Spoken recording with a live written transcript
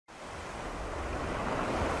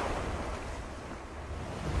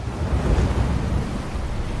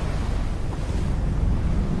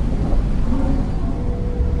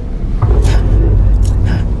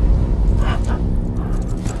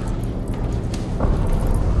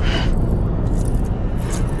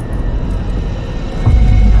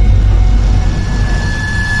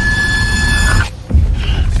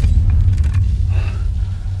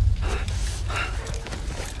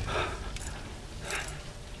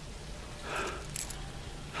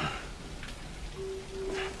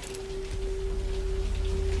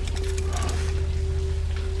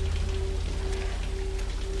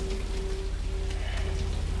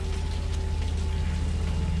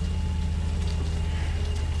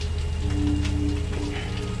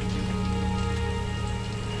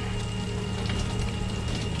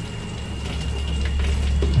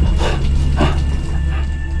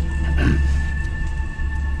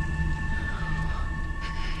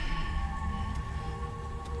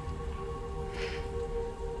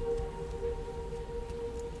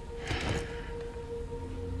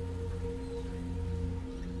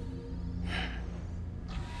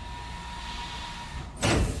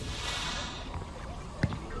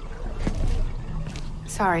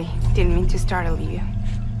Sorry, didn't mean to startle you.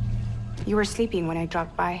 You were sleeping when I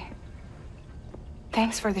dropped by.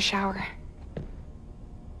 Thanks for the shower.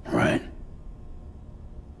 Right.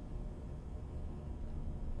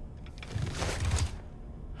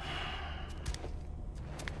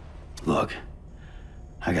 Look,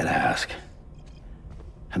 I gotta ask.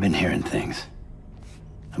 I've been hearing things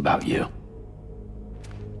about you.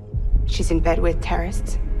 She's in bed with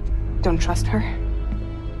terrorists. Don't trust her.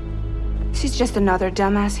 She's just another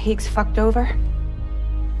dumbass Higgs fucked over.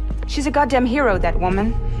 She's a goddamn hero, that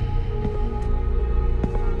woman.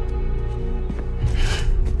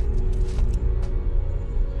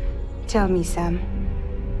 Tell me, Sam,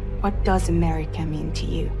 what does America mean to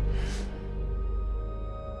you?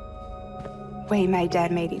 Way my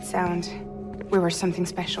dad made it sound, we were something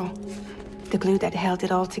special. The glue that held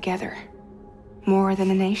it all together. More than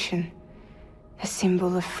a nation. A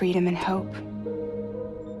symbol of freedom and hope.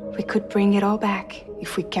 We could bring it all back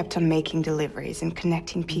if we kept on making deliveries and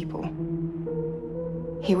connecting people.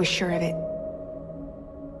 He was sure of it.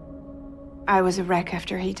 I was a wreck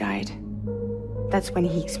after he died. That's when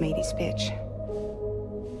Higgs made his pitch.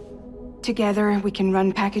 Together, we can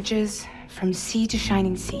run packages from sea to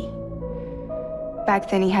shining sea. Back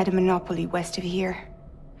then, he had a monopoly west of here.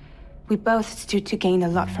 We both stood to gain a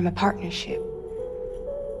lot from a partnership.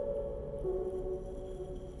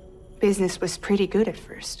 Business was pretty good at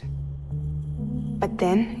first. But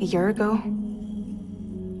then, a year ago,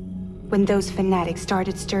 when those fanatics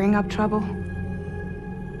started stirring up trouble,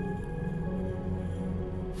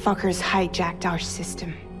 fuckers hijacked our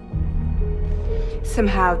system.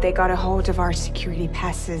 Somehow, they got a hold of our security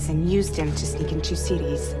passes and used them to sneak into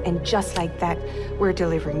cities. And just like that, we're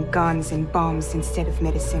delivering guns and bombs instead of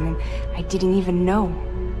medicine, and I didn't even know.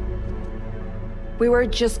 We were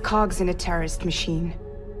just cogs in a terrorist machine.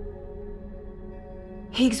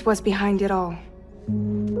 Higgs was behind it all.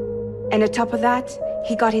 And on top of that,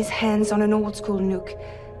 he got his hands on an old-school nuke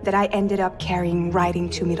that I ended up carrying right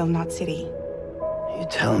into Middle Knot City. You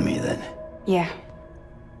tell me that... Yeah.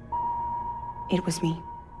 It was me.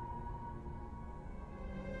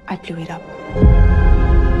 I blew it up.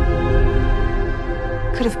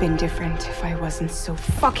 Could have been different if I wasn't so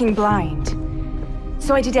fucking blind.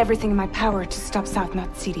 So I did everything in my power to stop South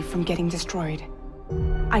Knot City from getting destroyed.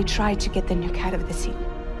 I tried to get the nuke out of the city.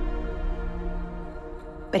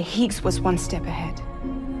 But Higgs was one step ahead.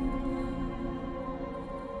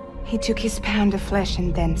 He took his pound of flesh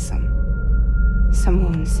and then some. Some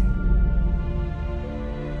wounds.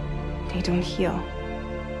 They don't heal.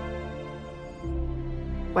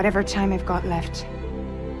 Whatever time I've got left,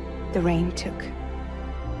 the rain took.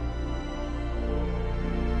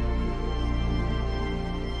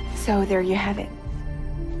 So there you have it.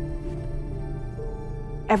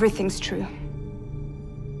 Everything's true.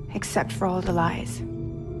 Except for all the lies.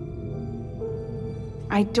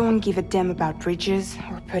 I don't give a damn about bridges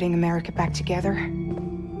or putting America back together.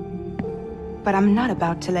 But I'm not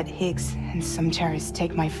about to let Higgs and some terrorists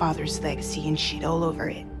take my father's legacy and shit all over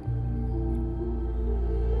it.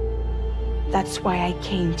 That's why I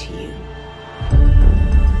came to you.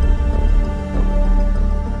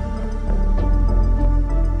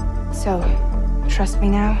 So, trust me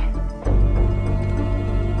now?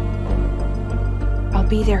 I'll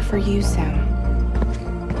be there for you, Sam.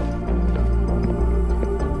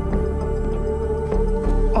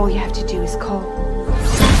 All you have to do is call.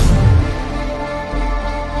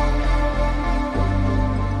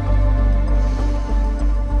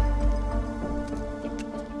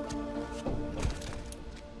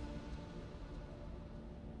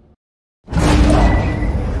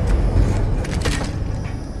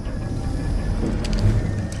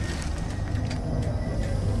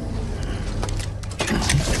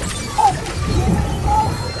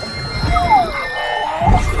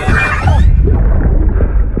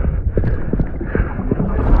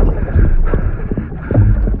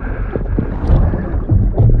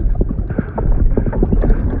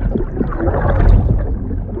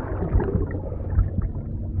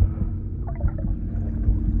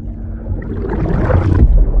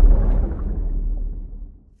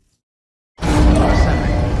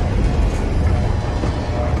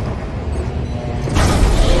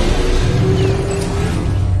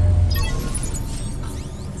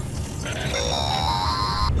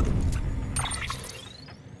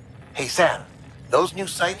 Sam, those new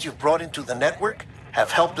sites you've brought into the network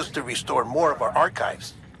have helped us to restore more of our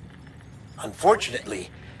archives. Unfortunately,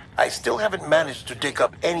 I still haven't managed to dig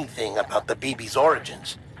up anything about the BB's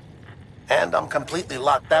origins. And I'm completely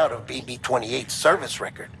locked out of BB-28's service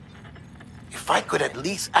record. If I could at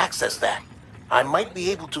least access that, I might be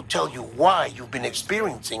able to tell you why you've been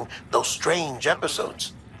experiencing those strange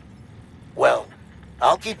episodes. Well,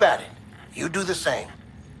 I'll keep at it. You do the same.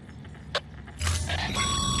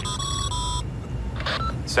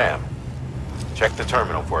 Sam, check the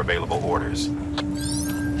terminal for available orders.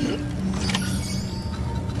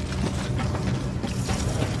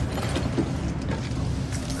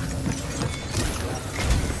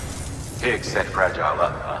 Higgs set Fragile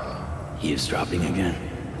up, huh? Eavesdropping again?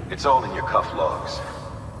 It's all in your cuff logs.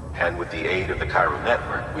 And with the aid of the Chiral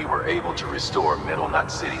network, we were able to restore Middle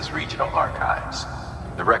Knot City's regional archives.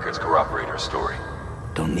 The records corroborate her story.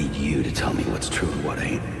 Don't need you to tell me what's true and what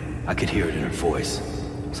ain't. I could hear it in her voice.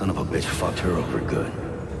 Son of a bitch fucked her over good.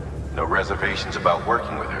 No reservations about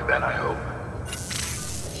working with her then, I hope.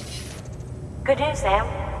 Good news, Sam.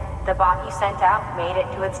 The bot you sent out made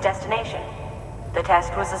it to its destination. The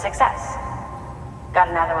test was a success. Got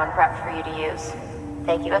another one prepped for you to use.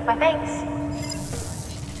 Thank you with my thanks.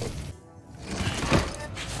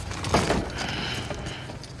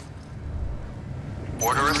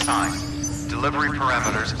 Order assigned. Delivery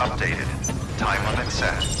parameters updated. Time limit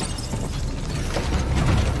set.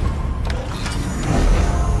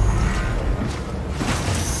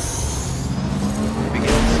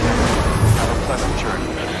 Begins. Have a pleasant journey.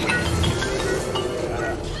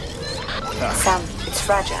 Sam, it's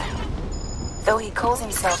fragile. Though he calls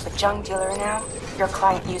himself a junk dealer now, your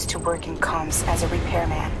client used to work in comms as a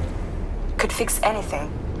repairman. Could fix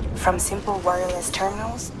anything, from simple wireless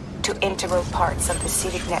terminals to integral parts of the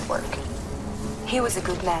civic network. He was a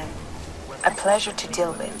good man, a pleasure to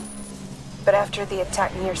deal with. But after the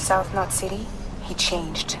attack near South Knot City, he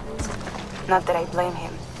changed. Not that I blame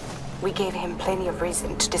him. We gave him plenty of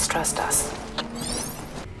reason to distrust us.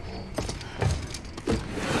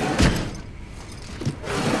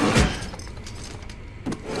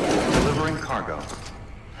 Delivering cargo.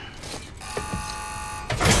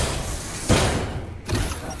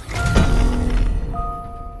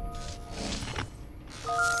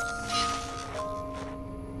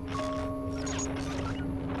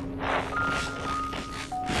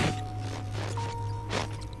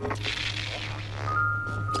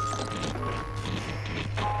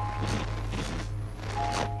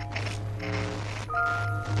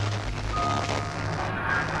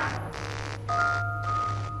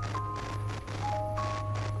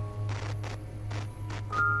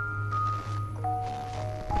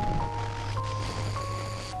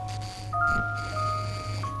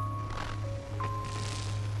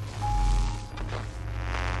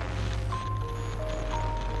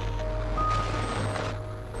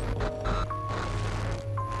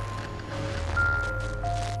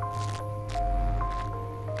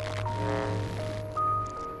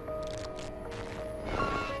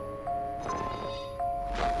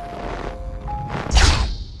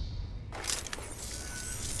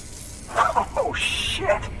 Oh,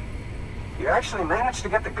 shit! You actually managed to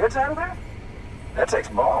get the goods out of there? That takes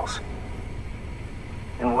balls.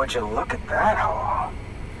 And would you look at that haul?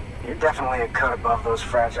 You're definitely a cut above those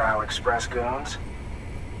fragile express goons.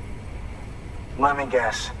 Let me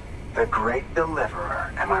guess. The great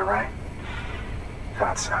deliverer, am I right?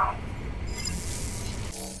 Thought so.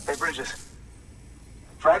 Hey, Bridges.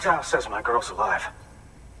 Fragile says my girl's alive.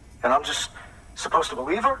 And I'm just supposed to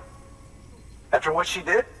believe her? After what she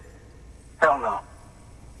did? Hell no.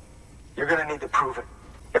 You're gonna need to prove it.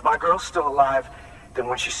 If my girl's still alive, then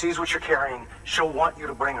when she sees what you're carrying, she'll want you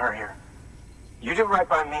to bring her here. You do right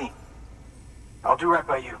by me. I'll do right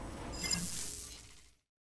by you.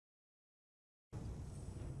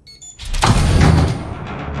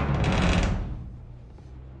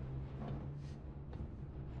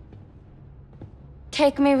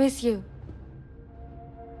 Take me with you.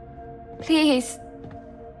 Please.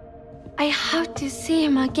 I have to see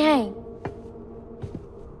him again.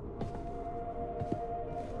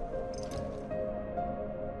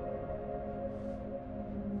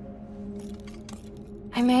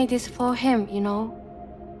 I made this for him, you know.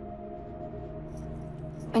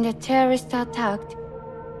 When the terrorists attacked,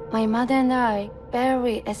 my mother and I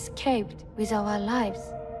barely escaped with our lives.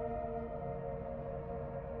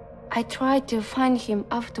 I tried to find him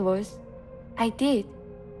afterwards. I did.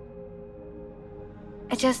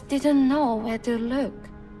 I just didn't know where to look.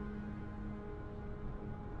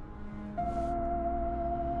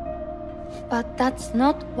 But that's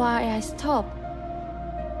not why I stopped.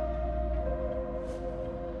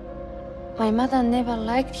 My mother never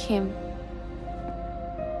liked him.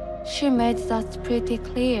 She made that pretty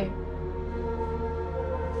clear.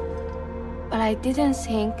 But I didn't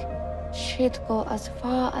think she'd go as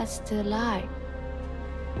far as to lie.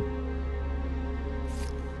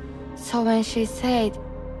 So when she said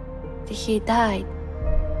he died.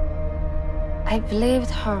 I believed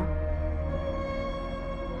her.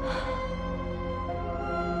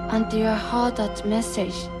 Until I heard that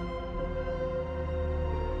message.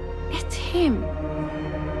 It's him.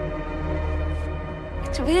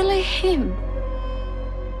 It's really him.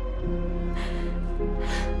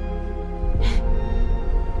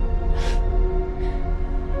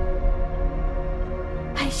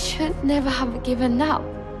 I should never have given up.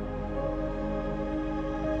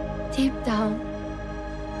 Deep down,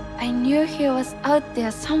 I knew he was out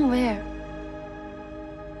there somewhere.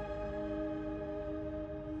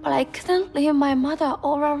 But I couldn't leave my mother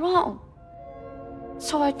all alone.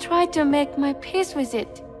 So I tried to make my peace with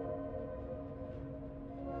it.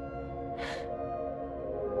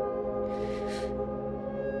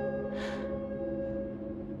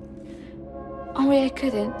 Only I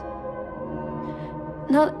couldn't.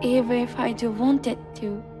 Not even if I do wanted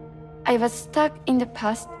to. I was stuck in the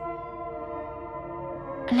past,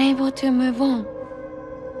 unable to move on.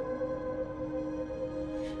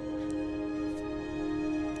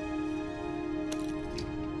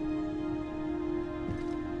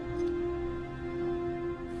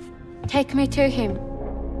 Take me to him.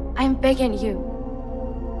 I'm begging you.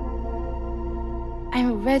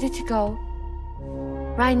 I'm ready to go.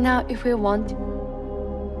 Right now if you want.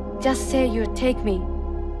 Just say you'll take me.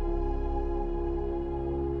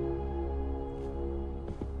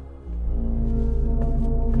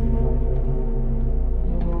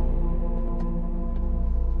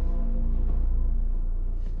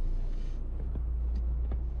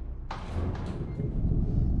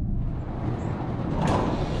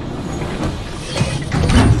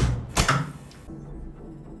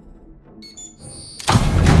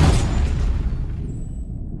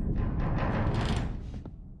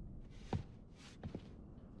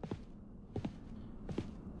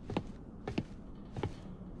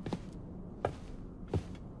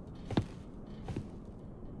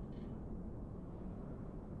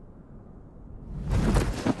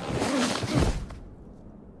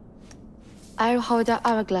 I'll hold the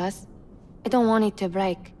hourglass. I don't want it to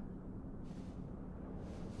break.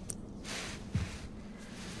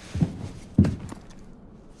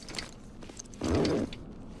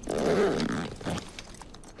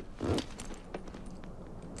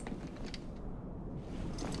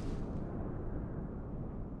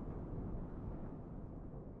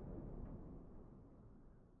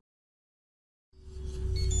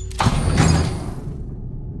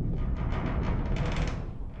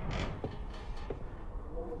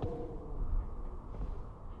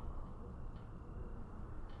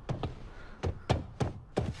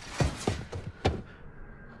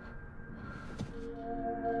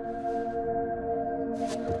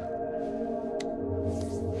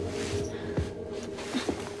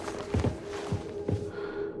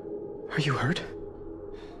 Are you hurt?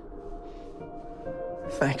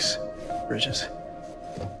 Thanks, Bridges.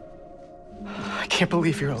 I can't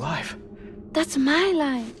believe you're alive. That's my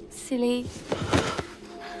line, silly.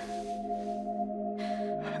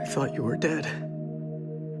 I thought you were dead.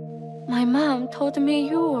 My mom told me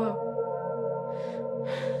you were.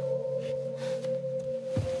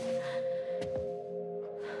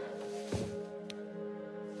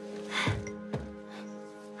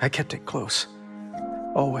 I kept it close.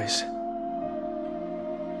 Always.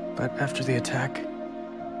 But after the attack,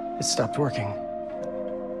 it stopped working.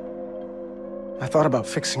 I thought about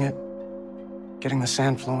fixing it, getting the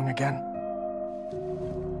sand flowing again.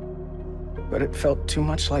 But it felt too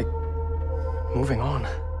much like moving on.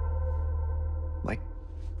 Like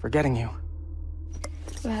forgetting you.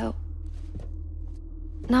 Well,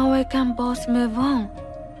 now we can both move on.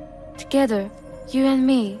 Together, you and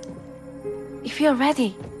me. If you're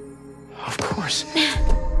ready. Of course.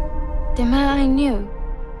 The man I knew.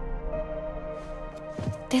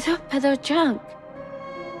 They don't peddle junk.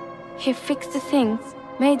 He fixed things,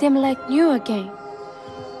 made them like new again.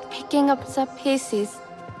 Picking up the pieces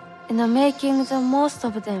and making the most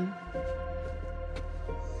of them.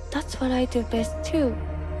 That's what I do best too.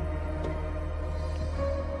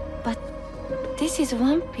 But this is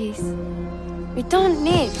one piece. We don't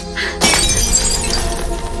need.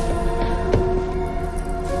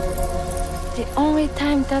 The only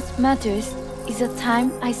time that matters is the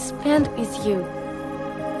time I spend with you.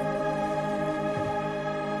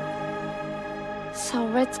 So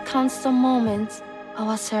let's count the moments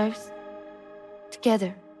ourselves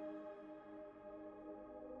together.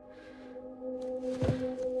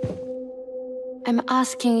 I'm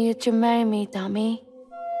asking you to marry me, Tommie.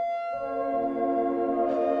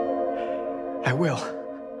 I will.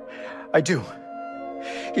 I do.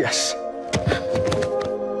 Yes.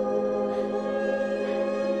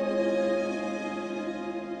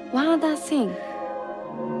 one other thing.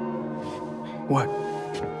 What?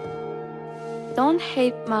 Don't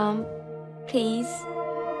hate Mom, please.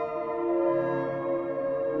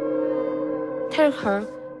 Tell her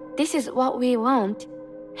this is what we want.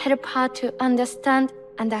 Help her to understand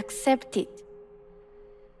and accept it.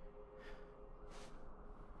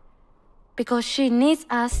 Because she needs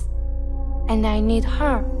us, and I need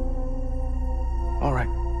her. All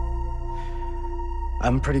right.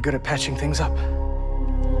 I'm pretty good at patching things up.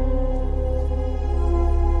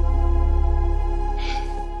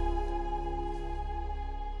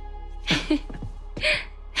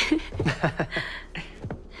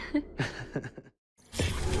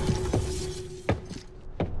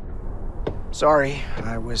 Sorry,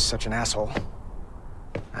 I was such an asshole.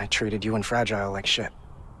 I treated you and Fragile like shit.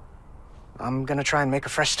 I'm gonna try and make a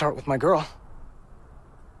fresh start with my girl.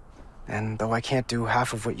 And though I can't do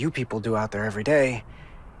half of what you people do out there every day,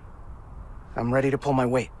 I'm ready to pull my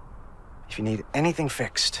weight. If you need anything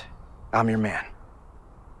fixed, I'm your man.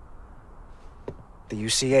 The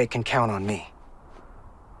UCA can count on me.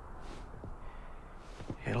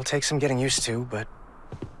 It'll take some getting used to, but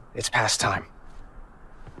it's past time.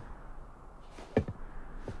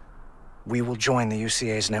 We will join the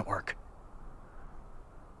UCA's network.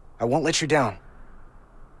 I won't let you down.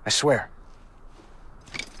 I swear.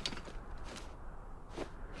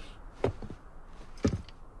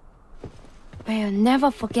 We'll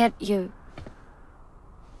never forget you.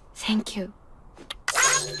 Thank you.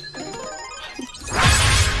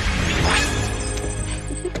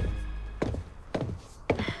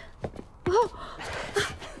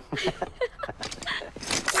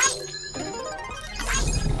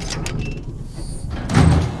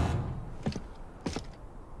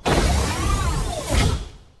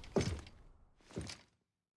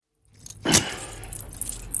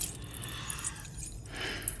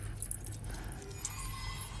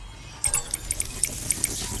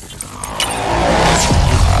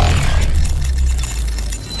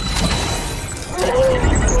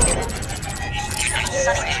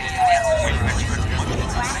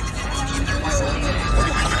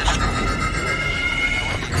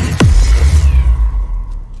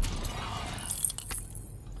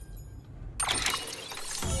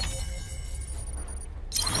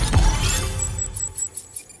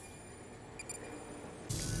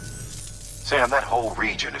 Sam, that whole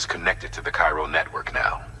region is connected to the Cairo network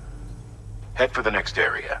now. Head for the next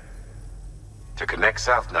area. To connect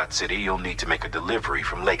South Knot City, you'll need to make a delivery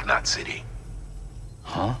from Lake Knot City.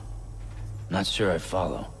 Huh? Not sure I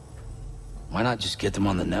follow. Why not just get them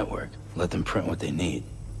on the network? Let them print what they need.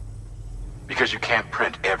 Because you can't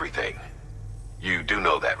print everything. You do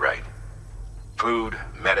know that, right? Food,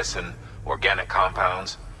 medicine, organic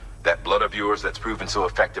compounds, that blood of yours that's proven so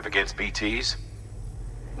effective against BTs?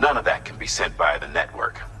 None of that can be sent via the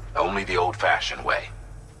network. Only the old-fashioned way.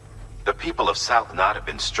 The people of South Knot have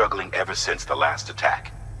been struggling ever since the last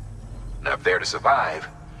attack. Now, if they're to survive,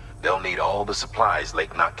 they'll need all the supplies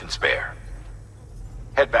Lake Knot can spare.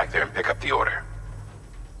 Head back there and pick up the order.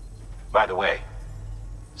 By the way,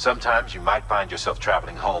 sometimes you might find yourself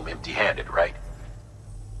traveling home empty-handed, right?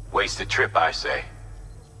 Wasted trip, I say.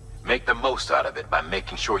 Make the most out of it by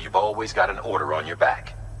making sure you've always got an order on your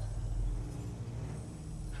back.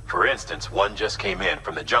 For instance, one just came in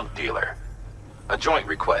from the junk dealer. A joint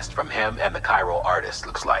request from him and the Cairo artist,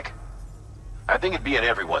 looks like. I think it'd be in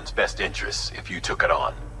everyone's best interest if you took it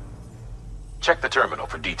on. Check the terminal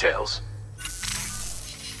for details.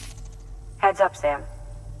 Heads up, Sam.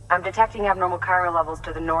 I'm detecting abnormal Cairo levels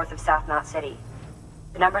to the north of South Knot City.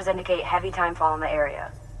 The numbers indicate heavy timefall in the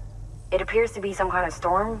area. It appears to be some kind of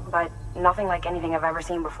storm, but nothing like anything I've ever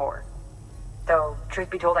seen before. Though,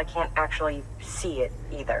 truth be told, I can't actually see it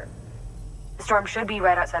either. The storm should be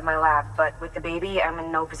right outside my lab, but with the baby, I'm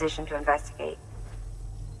in no position to investigate.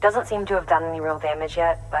 Doesn't seem to have done any real damage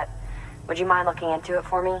yet, but would you mind looking into it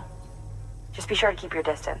for me? Just be sure to keep your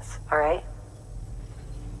distance, alright?